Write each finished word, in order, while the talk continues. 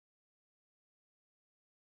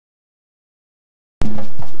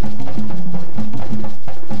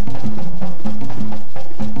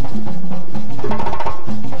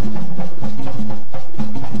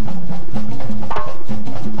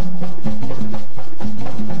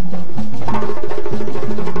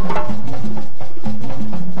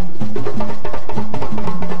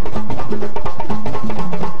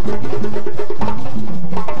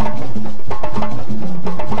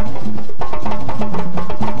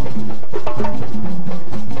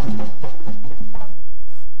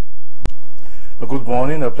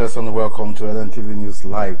morning, a pleasant welcome to Lntv News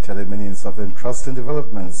Live, telling minutes of interesting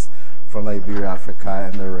developments from Liberia, Africa,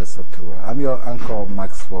 and the rest of the world. I'm your anchor,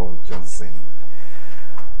 Maxwell Johnson,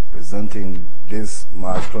 presenting this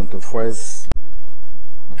March 21st,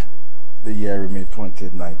 the year May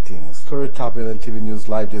 2019. Story top in Lntv News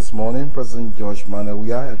Live this morning, President George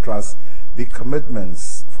Manawia addressed the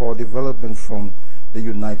commitments for development from the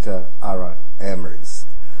United Arab Emirates.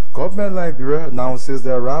 Government Liberia announces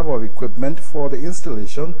the arrival of equipment for the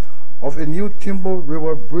installation of a new Timbo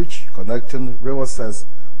River bridge connecting Rivers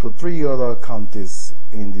to 3 other counties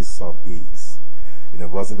in the southeast.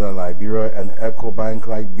 University of Liberia and EcoBank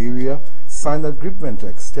Liberia signed an agreement to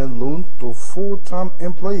extend loan to full-time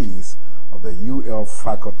employees of the UL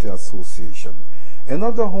Faculty Association.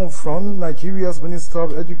 Another home front, Nigeria's Minister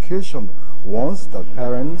of Education warns that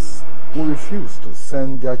parents who refuse to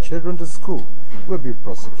send their children to school will be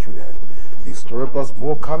prosecuted. This story plus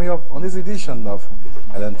more coming up on this edition of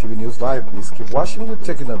Lntv News Live. Please keep watching. We're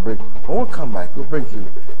taking a break. When we come back, we'll bring you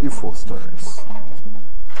the full stories.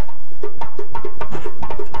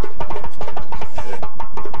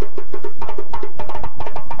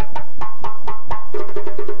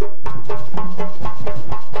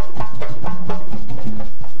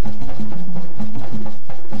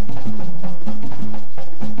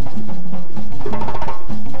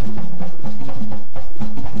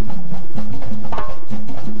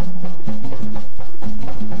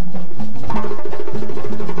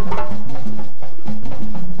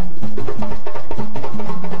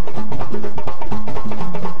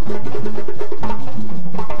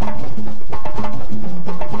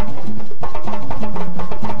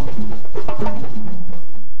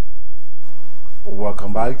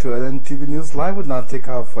 Welcome back to Lntv News Live. We'll now take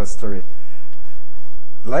our first story.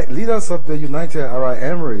 Leaders of the United Arab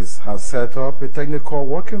Emirates have set up a technical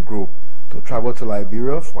working group to travel to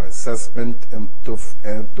Liberia for assessment and to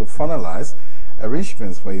finalize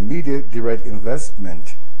arrangements for immediate direct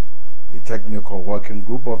investment. The technical working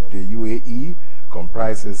group of the UAE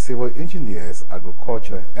comprises civil engineers,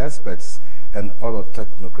 agriculture experts, and other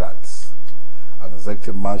technocrats. An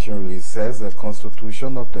executive mansion release says the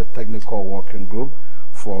constitution of the technical working group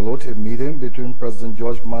followed a meeting between President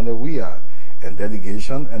George Manawia and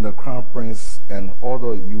delegation and the Crown Prince and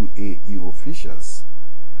other UAE officials.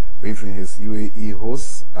 Briefing his UAE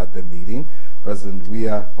hosts at the meeting, President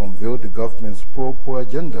Weah unveiled the government's pro-poor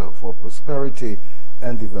agenda for prosperity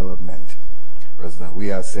and development. President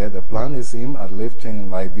Weah said the plan is aimed at lifting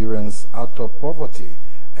Liberians out of poverty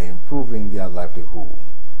and improving their livelihood.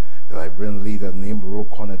 The Liberian leader named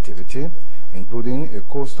road connectivity, including a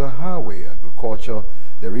coastal highway, agriculture,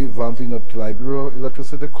 the revamping of the Liberia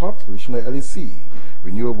Electricity Corporation, the LEC,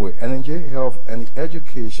 renewable energy, health, and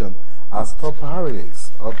education as top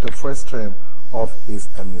priorities of the first term of his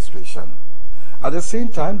administration. At the same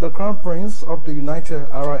time, the Crown Prince of the United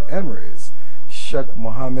Arab Emirates, Sheikh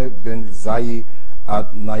Mohammed bin Zayed Al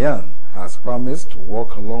Nahyan, has promised to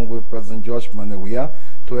work along with President George Manawia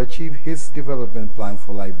to achieve his development plan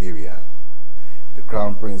for Liberia. The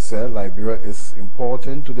Crown Prince said Liberia is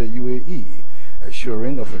important to the UAE,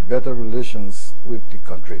 assuring of a better relations with the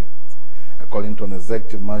country. According to an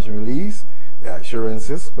executive mansion release, the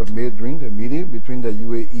assurances were made during the meeting between the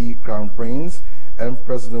UAE Crown Prince and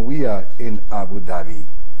President Weah in Abu Dhabi.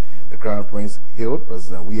 The Crown Prince hailed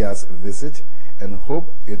President Weah's visit and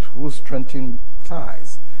hoped it would strengthen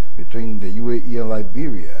ties between the UAE and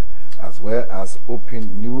Liberia, as well as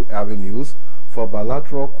open new avenues for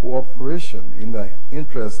bilateral cooperation in the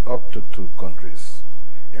interest of the two countries.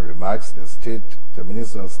 In remarks, the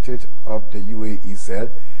Minister of State of the UAE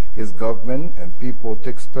said his government and people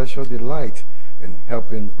take special delight in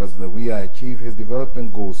helping President Weah achieve his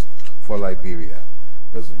development goals for Liberia.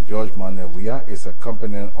 President George Manawia is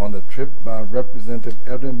accompanied on the trip by Representative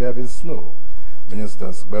Edwin Mervyn Snow,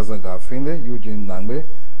 Ministers Bezan Garfinle, Eugene Nangbe,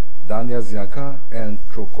 Daniel Ziaka, and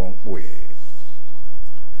Trokong Oye.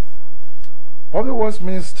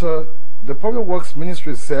 The Public Works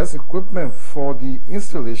Ministry says equipment for the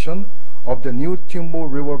installation of the new Timbo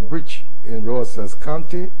River Bridge in Rivers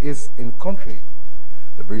County is in country.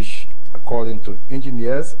 The bridge, according to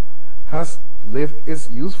engineers, has lived its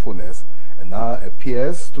usefulness and now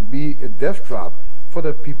appears to be a death trap for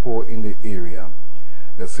the people in the area.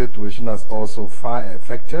 The situation has also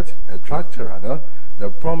attracted the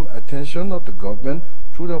prompt attention of the government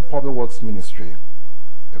through the Public Works Ministry.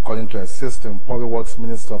 According to Assistant Public Works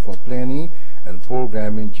Minister for Planning and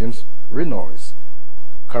Programming, James Reynolds,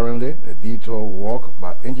 currently the detour work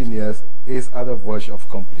by engineers is at the verge of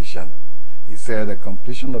completion. He said the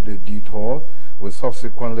completion of the detour will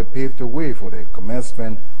subsequently pave the way for the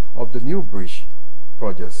commencement of the new bridge.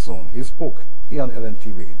 project soon. He spoke in an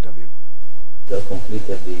Lntv interview. They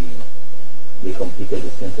completed the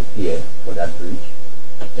center pier for that bridge,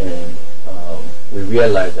 and we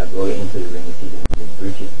realized that going into the rainy season, the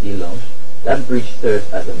bridge is delaunched. That bridge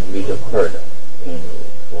serves as a major corridor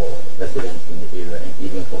for residents in the area and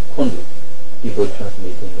even for conduit, people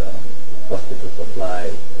transmitting hospital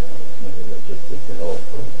supplies, logistics,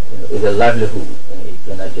 it's a livelihood, and it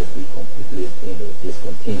cannot just be completely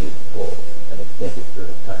discontinued for an extensive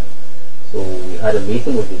period of time. So we had a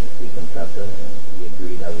meeting with the contractor, and we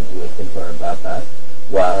agreed that we do a temporary bypass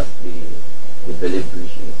whilst the village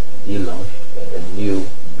bridge is delaunched and a new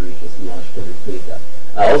bridge is launched to replace that.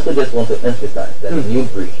 I also just want to emphasize that the new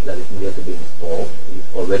bridge that is needed to be installed is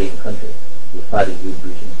already in country. We've had a new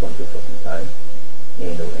bridge in country for some time,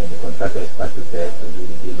 and the contractor is quite prepared to do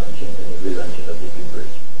the delaunching and the relaunching of the new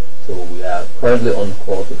bridge. So we are currently on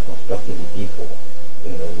course with constructing the detour.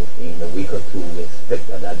 Within a week or two, we expect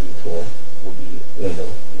that detour will be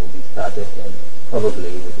started, and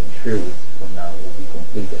probably within 3 weeks from now will be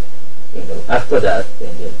completed. After that,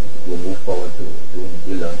 then we'll move forward to doing the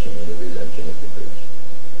delaunching and the relaunching of the bridge.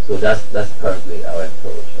 So that's currently our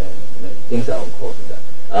approach, and things are on course with that.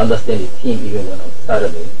 I understand the team even went on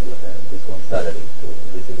Saturday, this one Saturday, to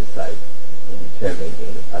visit the site and determine,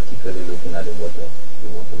 particularly looking at the water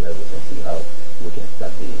levels and see how we can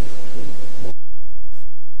start the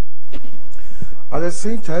At the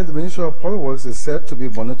same time, the Ministry of Public Works is said to be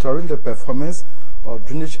monitoring the performance of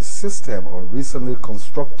drainage system on recently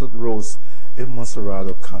constructed roads in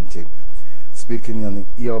Monserrado County. Speaking in an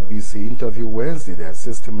ELBC interview Wednesday, the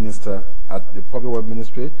Assistant Minister at the Public Works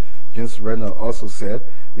Ministry, James Reynolds, also said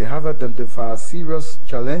they have identified serious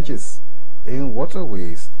challenges in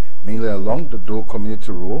waterways, mainly along the Doe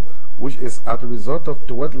Community Road, which is as a result of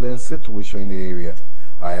the wetland situation in the area.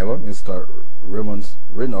 However, Mr.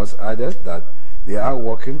 Reynolds added that they are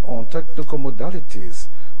working on technical modalities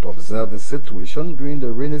to observe the situation during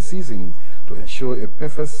the rainy season to ensure a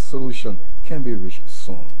perfect solution can be reached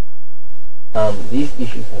soon. These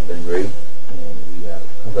issues have been raised, and we are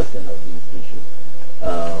conversant of these issues.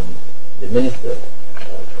 The minister, a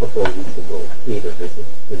couple of weeks ago, paid a visit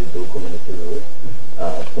to the Doe Community Road.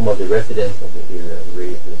 Some of the residents of the area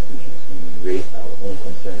raised those issues. We raised our own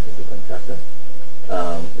concerns with the contractor.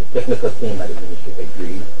 The technical team at the ministry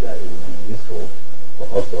agreed that it would be useful for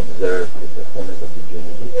us to observe the performance of the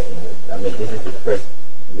drainages. This is the first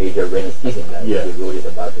major rainy season that the road is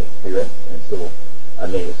about to experience, and so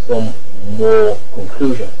some more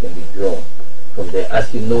conclusions can be drawn from there.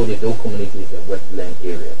 As you know, the Doe community is a wetland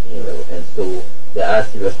area, and so there are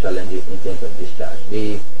serious challenges in terms of discharge.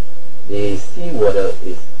 The seawater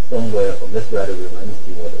is somewhere, or Monserrado River and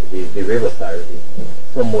seawater, the river side is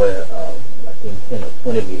somewhere, I think 10 or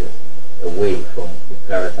 20 meters away from the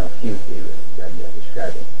Clarendon field area that you are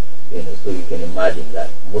describing. So you can imagine that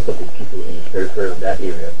most of the people in the periphery of that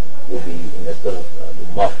area will be in a sort of the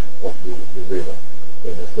mouth of the river.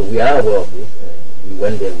 So we are aware of this, and we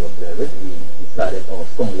went there, we observed it, we decided on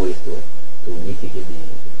some ways to mitigate the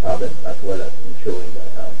problem, as well as ensuring that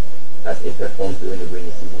as it performs during the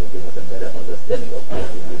rainy season, it will give us a better understanding of what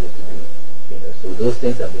we needed to do. So those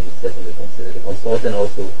things have been certainly considered. The consultant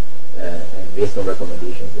also, and based on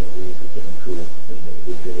recommendations in ways we can improve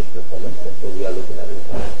the drainage performance, and so we are looking at it.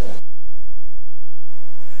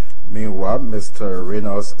 Meanwhile, Mr.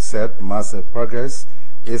 Reynolds said massive progress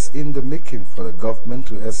is in the making for the government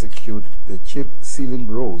to execute the chip sealing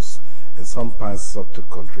roads in some parts of the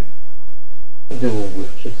country. What we do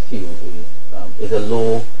with chip seal is a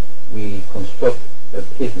law. We construct a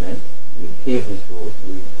pavement, we pave these roads,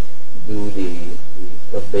 we do the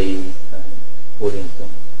surveys and put in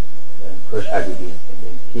some crushed aggregates and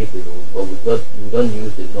then pave the road. But we don't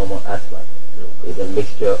use the normal asphalt. It's a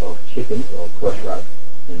mixture of chippings or crushed rock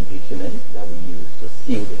and bitumen that we use to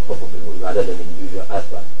seal the top of the road rather than the usual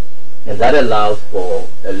asphalt. And that allows for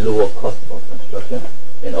a lower cost of construction,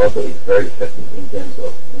 and also it's very effective in terms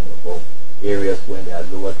of for areas where there are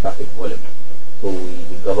lower traffic volumes. So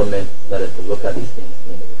the government started to look at these things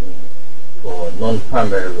for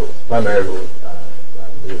non-primary roads. Primary roads are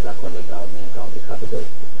those that connect our main county capitals,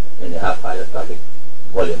 and they have higher traffic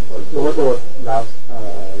volumes. So what was last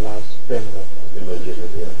spring?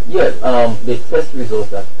 Yes, the test results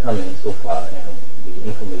that come in so far, and the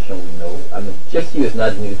information we know. Chip seal is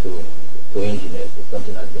not new to engineers. It's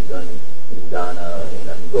something that's been done in Ghana, in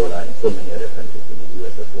Angola, and so many other countries in the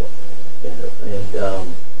US as well.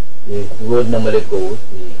 The road normally goes,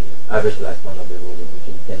 the average lifespan of the road is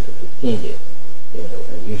between 10 to 15 years,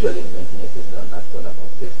 and usually maintenance is done after about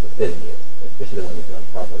 6 to 7 years, especially when it's done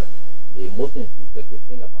properly. The most effective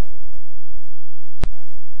thing about it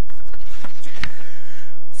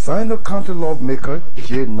Sino County lawmaker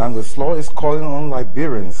J. Nangoslaw is calling on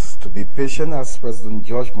Liberians to be patient as President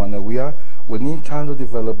George Manawia will need time to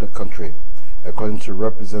develop the country. According to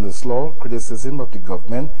Representative Slaw, criticism of the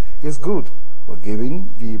government is good, but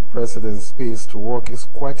giving the president space to work is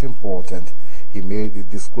quite important. He made the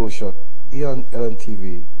disclosure in an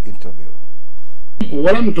Lntv interview.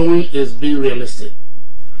 What I'm doing is being realistic.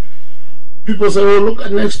 People say, oh, look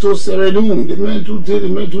at next to Sierra Leone, they may do this, they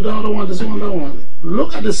may do the other one, this one, that one.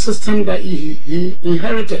 Look at the system that he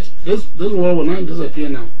inherited. This world will not disappear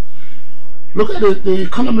now. Look at the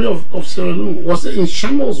economy of Sierra Leone. Was it in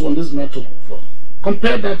shambles when this man took over?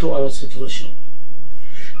 Compare that to our situation.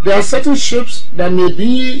 There are certain ships that may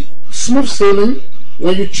be smooth sailing.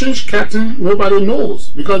 When you change captain, nobody knows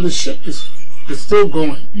because the ship is still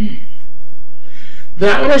going.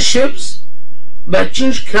 There are other ships that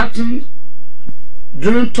change captain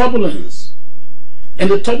during turbulence, and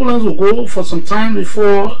the turbulence will go for some time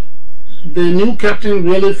before the new captain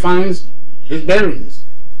really finds his bearings.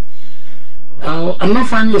 I'm not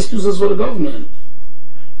finding excuses for the government.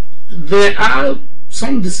 There are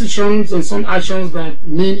some decisions and some actions that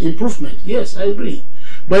mean improvement. Yes, I agree.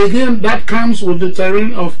 But again, that comes with the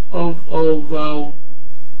terrain of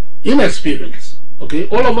inexperience. Okay,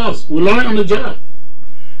 all of us, we learn on the job.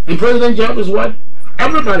 And President's job is what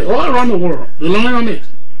everybody all around the world, we learn on it.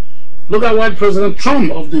 Look at what President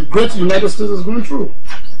Trump of the great United States is going through.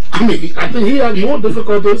 I mean, I think he has more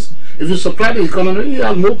difficulties. If you supply the economy, he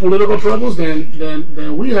has more political troubles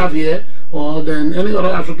than we have here, or than any other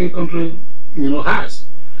African country, has.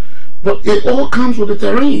 But it all comes with the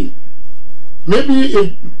terrain. Maybe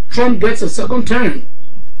if Trump gets a second term,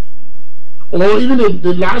 or even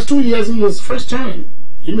the last 2 years in his first term,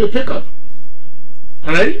 he may pick up.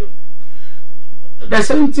 All right? There are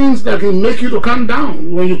certain things that can make you to calm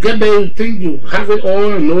down. When you get there, you think you have it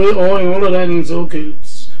all and know it all and all of that, and it's okay.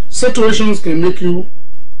 Situations can make you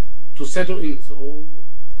to settle in. So.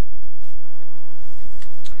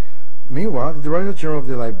 Meanwhile, the Director General of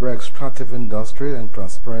the Liberia Extractive Industry and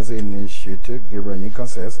Transparency Initiative, Gabriel Yinkan,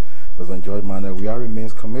 says President George Manawia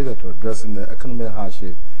remains committed to addressing the economic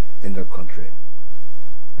hardship in the country.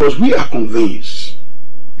 Because we are convinced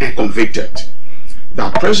and convicted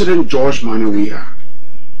that President George Manawia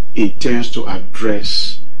intends to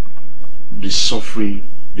address the suffering,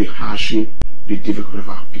 the hardship, the difficulty of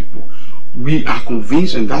our people. We are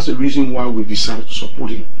convinced, and that's the reason why we decided to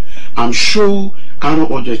support him. I'm sure out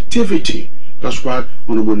of objectivity, that's why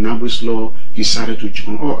Honorable Nangoslaw decided to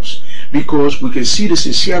join us, because we can see the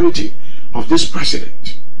sincerity of this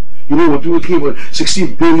president. You know, when people came about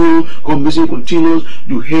 16 billion gone missing containers,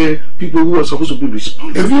 you hear people who are supposed to be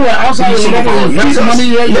responsible. If you were outside of invest money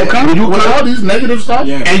here, you can't with all these negative stuff.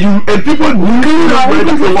 Yeah. And people knew that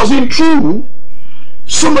it wasn't true.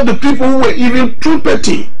 Some of the people who were even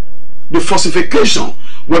trumpeting the falsification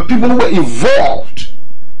were people who were involved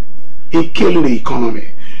in killing the economy.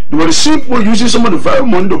 They were the same people using some of the very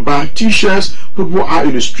money to buy t-shirts, people out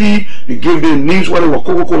in the street, they gave them names, whether it was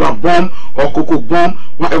Coca-Cola bomb or Coco bomb,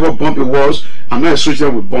 whatever bomb it was. I'm not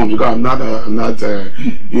associated with bombs because I'm not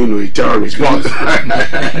a terrorist. But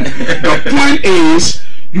the point is,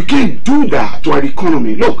 you can't do that to our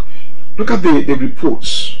economy. Look at the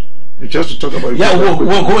reports. Just to talk about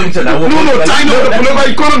we'll go into that. Time of the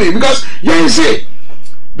political economy, because you see,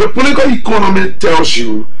 the political economy tells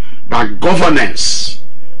you that governance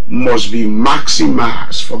must be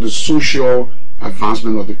maximized for the social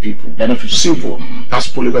advancement of the people. Simple. That's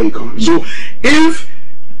political economy. So if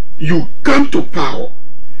you come to power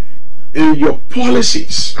and your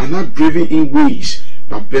policies are not driven in ways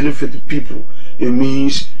that benefit the people, it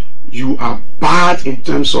means you are bad in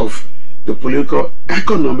terms of the political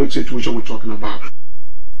economic situation we're talking about.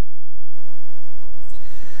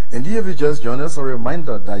 Indeed, if you just joined us, a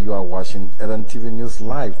reminder that you are watching Lntv News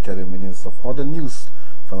Live, 30 minutes of all the news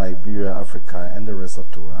from Liberia, Africa, and the rest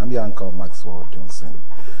of the world. I'm the anchor, Maxwell Johnson.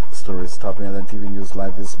 Stories topping Lntv News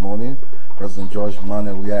Live this morning. President George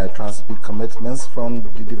Manawia attracts big commitments from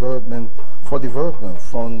the development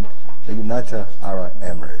from the United Arab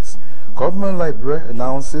Emirates. Government Liberia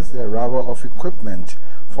announces the arrival of equipment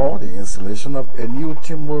for the installation of a new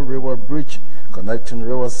Timor River bridge connecting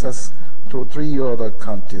River Access to 3 other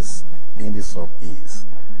counties in the southeast.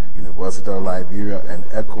 University of Liberia and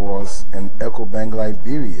ECOWAS and EcoBank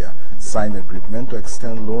Liberia signed an agreement to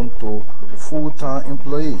extend loan to full-time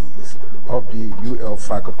employees of the UL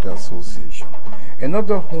Faculty Association.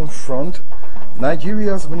 Another home front,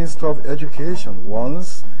 Nigeria's Minister of Education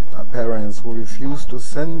warns that parents who refuse to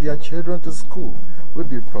send their children to school will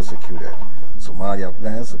be prosecuted. Somalia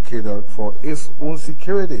plans to cater for its own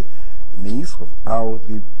security. The Nice, without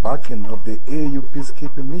the backing of the AU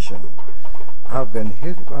peacekeeping mission, have been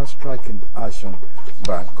hit by striking action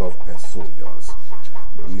by government soldiers.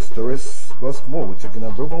 These stories plus more. We're taking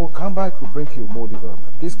a break. When we come back, we'll bring you more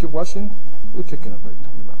development. Please keep watching. We're taking a break to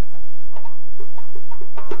be back.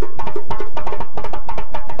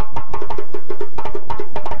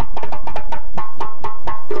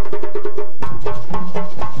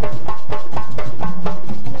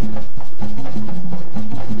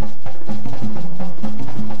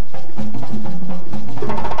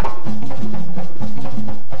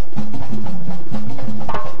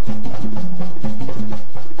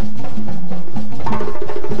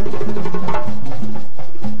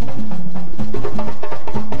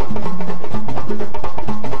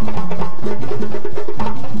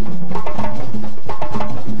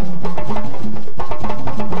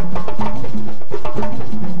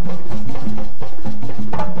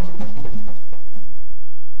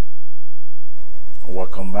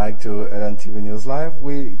 Welcome back to Lntv News Live.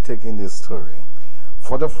 We're taking this story.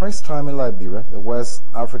 For the first time in Liberia, the West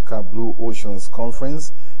Africa Blue Oceans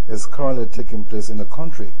Conference is currently taking place in the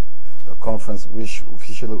country. The conference, which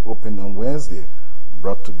officially opened on Wednesday,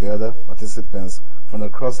 brought together participants from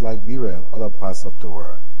across Liberia and other parts of the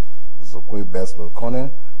world. Zokwe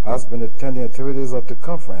Beslo has been attending activities of the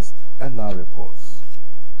conference and now reports.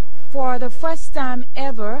 For the first time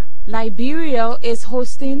ever, Liberia is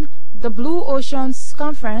hosting the Blue Oceans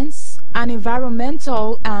Conference, an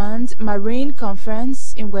environmental and marine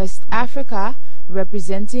conference in West Africa,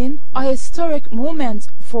 representing a historic moment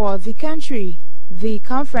for the country. The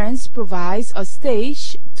conference provides a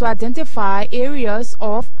stage to identify areas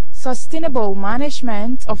of sustainable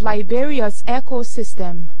management of Liberia's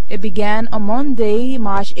ecosystem. It began on Monday,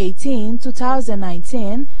 March 18,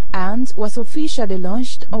 2019, and was officially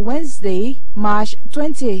launched on Wednesday, March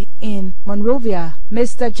 20 in Monrovia.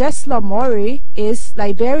 Mr. Jesler Murray is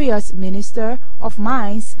Liberia's Minister of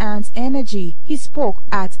Mines and Energy. He spoke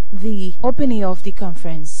at the opening of the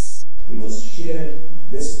conference. We must share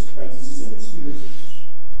best practices and experiences.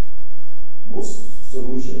 Most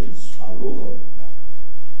solutions are local,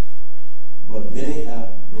 but many have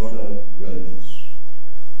broader relevance.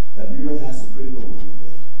 Liberia has a critical role to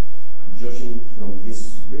play, judging from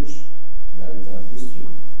its rich maritime history.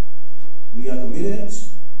 We are committed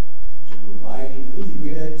to providing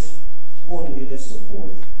integrated, coordinated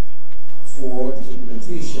support for the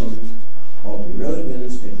implementation of the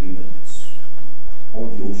relevant agreements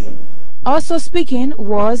on the ocean. Also speaking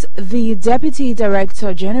was the Deputy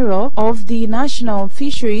Director General of the National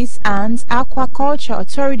Fisheries and Aquaculture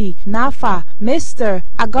Authority, NAFA, Mr.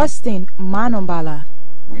 Augustine Manombala.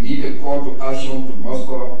 We need a call to action to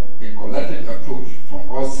muster a collective approach from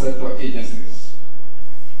all sector agencies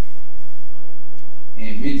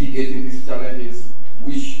in mitigating these challenges,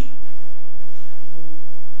 which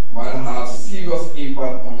might have serious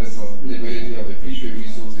impact on the sustainability of the fishery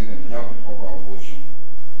resources and health of our ocean.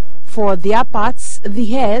 For their parts, the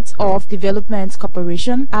head of Development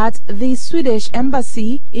Cooperation at the Swedish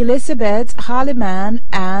Embassy, Elizabeth Harleman,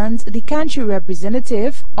 and the country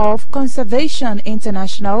representative of Conservation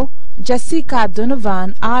International, Jessica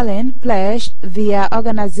Donovan Allen, pledged their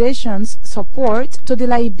organization's support to the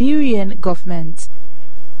Liberian government.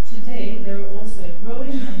 Today, there are also a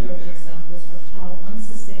growing number of examples of how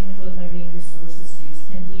unsustainable marine resources use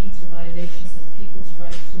can lead to violations of people's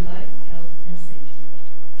right to life, health, and safety.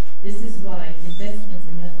 This is why investment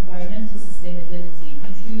in environmental sustainability,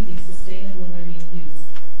 including sustainable marine use,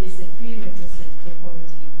 is a prerequisite for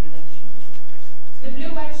poverty reduction. The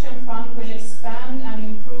Blue Action Fund will expand and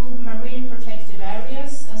improve marine protected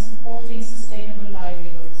areas and supporting sustainable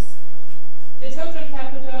livelihoods. The total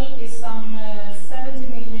capital is some 70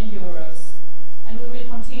 million euros, and we will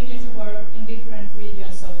continue to work in different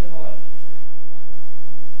regions of the world.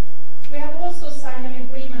 We have also signed an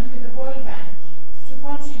agreement with the World Bank to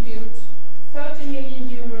contribute 30 million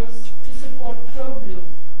euros to support ProBlue,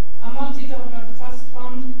 a multi-donor trust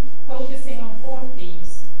fund focusing on 4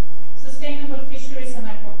 themes: sustainable fisheries and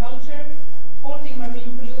aquaculture, halting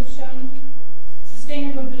marine pollution,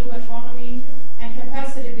 sustainable blue economy, and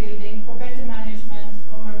capacity building for better management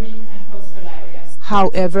of marine and coastal areas.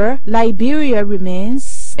 However, Liberia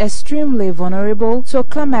remains extremely vulnerable to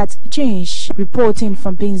climate change. Reporting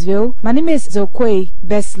from Pinsville, my name is Zokwe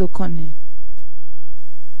Beslo.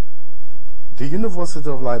 The University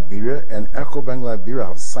of Liberia and EcoBank Liberia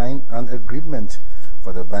have signed an agreement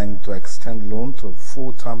for the bank to extend loan to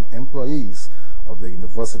full-time employees of the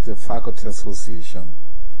University Faculty Association.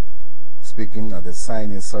 Speaking at the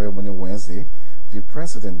signing ceremony Wednesday, the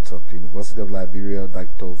president of the University of Liberia,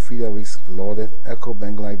 Dr. Felix, lauded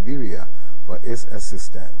EcoBank Liberia for its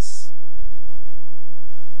assistance.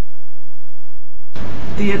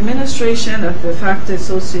 The administration of the Faculty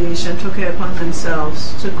Association took it upon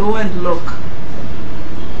themselves to go and look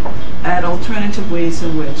at alternative ways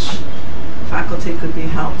in which faculty could be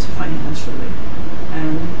helped financially.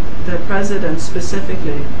 And the president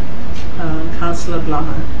specifically, Councillor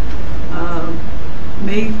Blaha,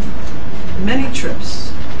 made many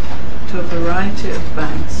trips to a variety of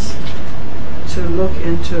banks to look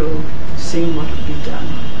into seeing what could be done.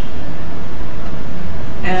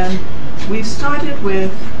 And we've started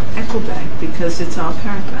with EcoBank because it's our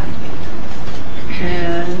parent bank.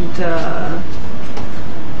 And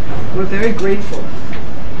we're very grateful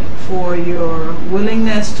for your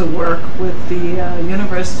willingness to work with the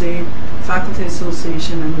University Faculty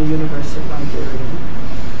Association and the University of Liberia.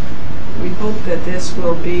 We hope that this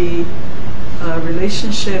will be a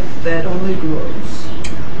relationship that only grows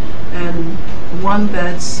and one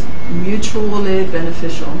that's mutually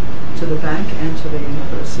beneficial to the bank and to the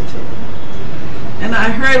university. And I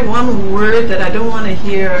heard one word that I don't want to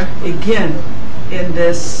hear again in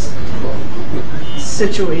this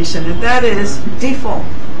situation, and that is default.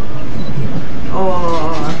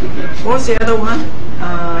 Or what was the other one?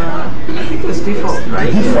 I think it was default,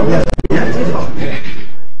 right? Yeah, default.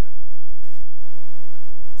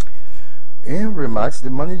 In remarks, the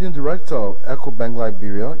managing director of EcoBank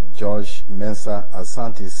Liberia, George Mensah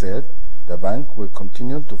Asante, said the bank will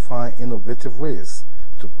continue to find innovative ways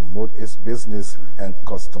to promote its business and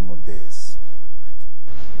customer base.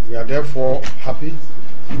 We are therefore happy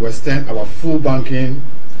to extend our full banking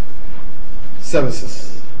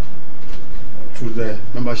services to the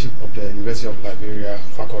membership of the University of Liberia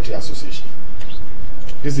Faculty Association.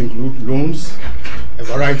 This includes loans, a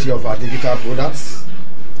variety of our digital products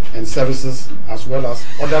and services, as well as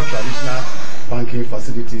other traditional banking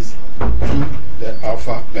facilities to the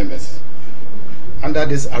Alpha members. Under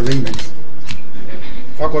this arrangement,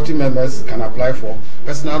 faculty members can apply for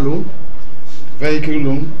personal loan, vehicle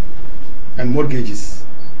loan, and mortgages,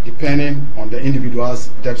 depending on the individual's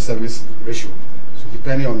debt service ratio. So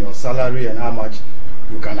depending on your salary and how much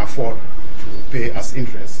you can afford to pay as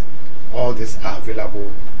interest, all these are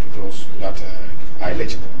available to those that are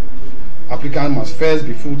eligible. Applicants must first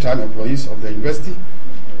be full-time employees of the university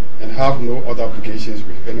and have no other obligations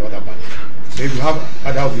with any other bank. So if you have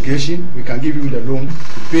other obligation, we can give you the loan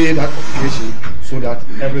to pay that obligation so that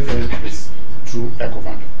everything is through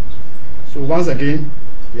EcoBank. So once again,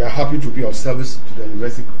 we are happy to be of service to the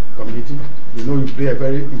university community. We know you play a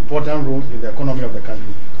very important role in the economy of the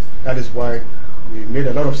country. That is why we made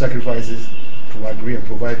a lot of sacrifices to agree and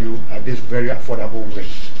provide you at this very affordable rate.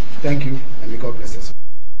 Thank you, and may God bless us.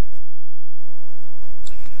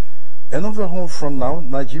 Another home front now,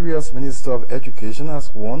 Nigeria's Minister of Education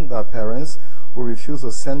has warned that parents who refuse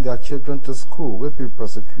to send their children to school will be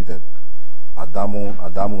prosecuted.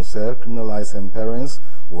 Adamu said criminalizing parents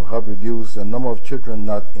will help reduce the number of children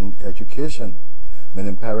not in education.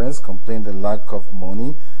 Many parents complain the lack of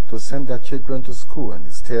money to send their children to school and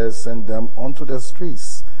instead send them onto the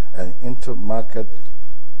streets and into market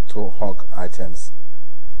to hawk items.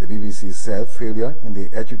 The BBC said failure in the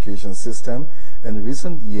education system in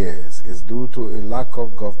recent years is due to a lack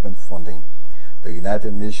of government funding. The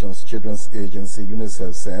United Nations Children's Agency,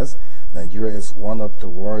 UNICEF, says Nigeria is one of the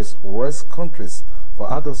worst countries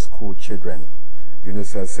for adult school children.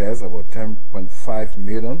 UNICEF says about 10.5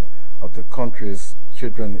 million of the country's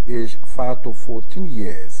children aged 5 to 14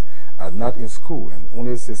 years are not in school, and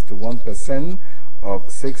only 61% of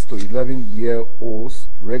 6 to 11-year-olds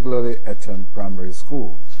regularly attend primary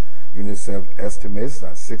school. UNICEF estimates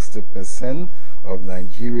that 60% of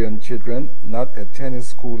Nigerian children not attending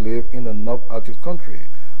school live in the North of the country,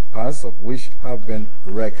 parts of which have been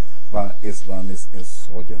wrecked by Islamist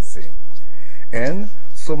insurgency. And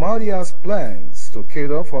Somalia's plans to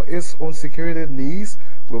cater for its own security needs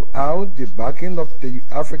without the backing of the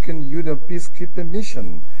African Union peacekeeping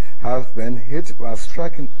mission have been hit by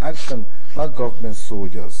striking action by government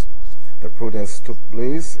soldiers. The protests took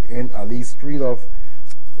place in at least 3 of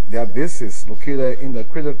their bases located in the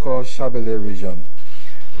critical Shabelle region.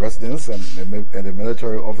 Residents and the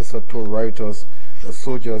military officer told Reuters the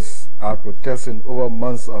soldiers are protesting over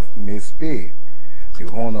months of maize pay. The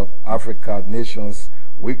Horn of Africa nation's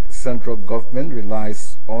weak central government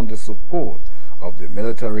relies on the support of the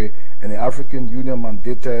military and the African Union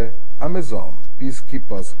mandated Amazon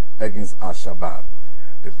peacekeepers against Al-Shabaab.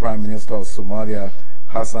 The Prime Minister of Somalia,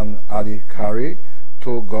 Hassan Ali Khari,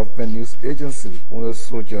 told government news agencies only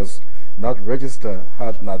soldiers not registered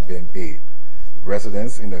had not been paid.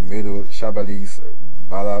 Residents in the middle Shabalese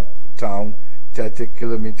Bala town, 30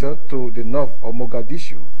 kilometers to the north of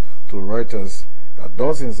Mogadishu, told Reuters that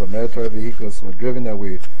dozens of military vehicles were driven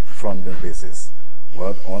away from the bases.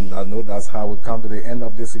 Well, on that note, that's how we come to the end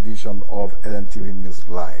of this edition of Lntv News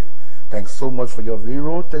Live. Thanks so much for your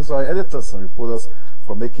view. Thanks to our editors and reporters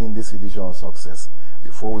for making this edition a success.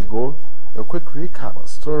 Before we go, a quick recap of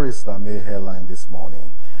stories that made headline this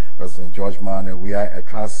morning. President George Manneh, we are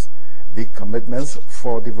attracts big commitments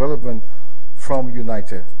for development from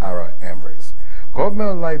United Arab Emirates.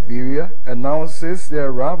 Government of Liberia announces the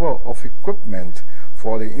arrival of equipment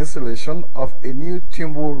for the installation of a new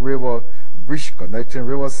Timbu River bridge connecting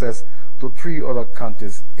River Cess to 3 other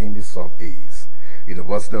counties in the southeast.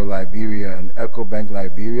 University of Liberia and EcoBank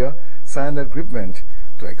Liberia signed an agreement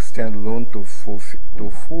to extend loan to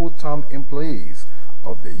full-time employees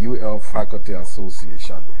of the UL Faculty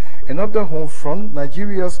Association. And on the home front,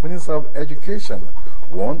 Nigeria's Minister of Education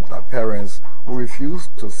warned that parents who refuse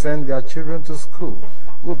to send their children to school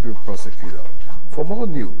will be prosecuted. For more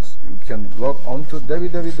news, you can log on to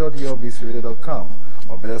www.yorbcradio.com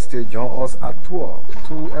or better still join us at 12,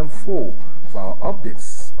 2 and 4 for our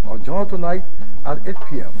updates, or join tonight at 8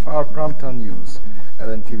 p.m. for our primetime news,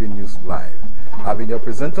 Lntv News Live. I've been your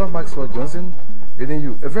presenter, Maxwell Johnson, bidding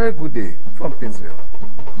you a very good day from Pinsville.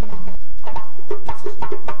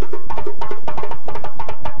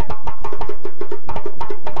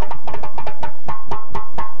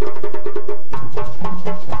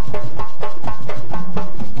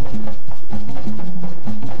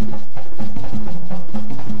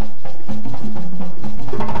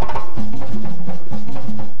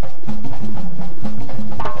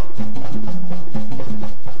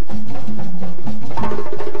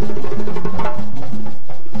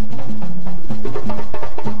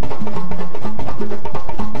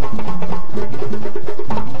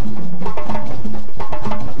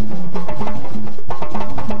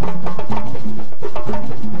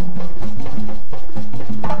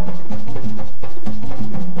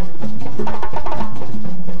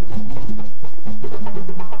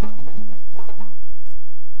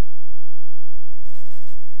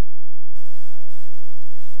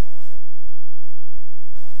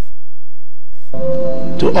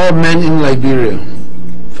 To all men in Liberia,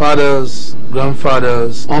 fathers,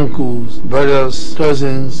 grandfathers, uncles, brothers,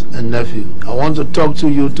 cousins, and nephews, I want to talk to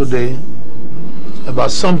you today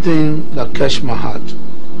about something that catches my heart,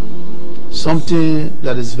 something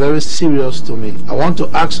that is very serious to me. I want to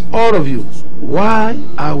ask all of you, why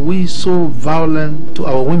are we so violent to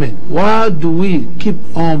our women? Why do we keep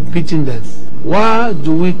on beating them? Why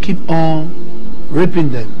do we keep on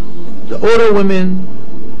raping them? The older women,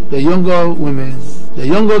 the younger women, the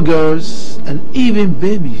younger girls, and even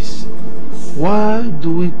babies. Why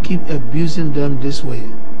do we keep abusing them this way?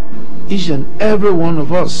 Each and every one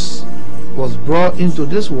of us was brought into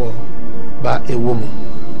this world by a woman.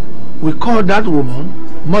 We call that woman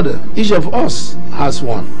mother. Each of us has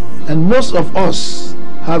one. And most of us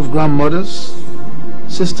have grandmothers,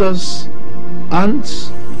 sisters,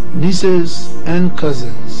 aunts, nieces, and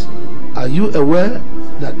cousins. Are you aware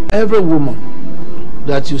that every woman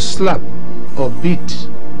that you slap or beat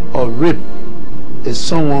or rape is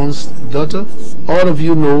someone's daughter? All of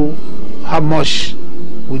you know how much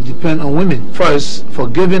we depend on women. First, for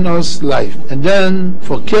giving us life, and then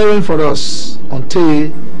for caring for us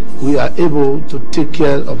until we are able to take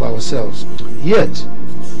care of ourselves. Yet,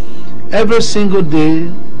 every single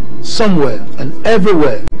day, somewhere and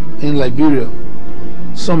everywhere in Liberia,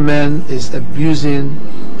 some man is abusing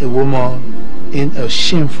a woman in a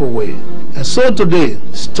shameful way. And so today,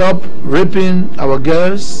 stop raping our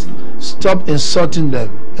girls, stop insulting them,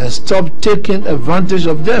 and stop taking advantage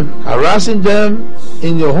of them, harassing them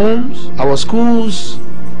in your homes, our schools,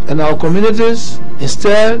 and our communities.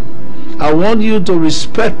 Instead, I want you to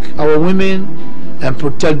respect our women and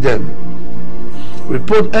protect them.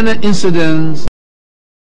 Report any incidents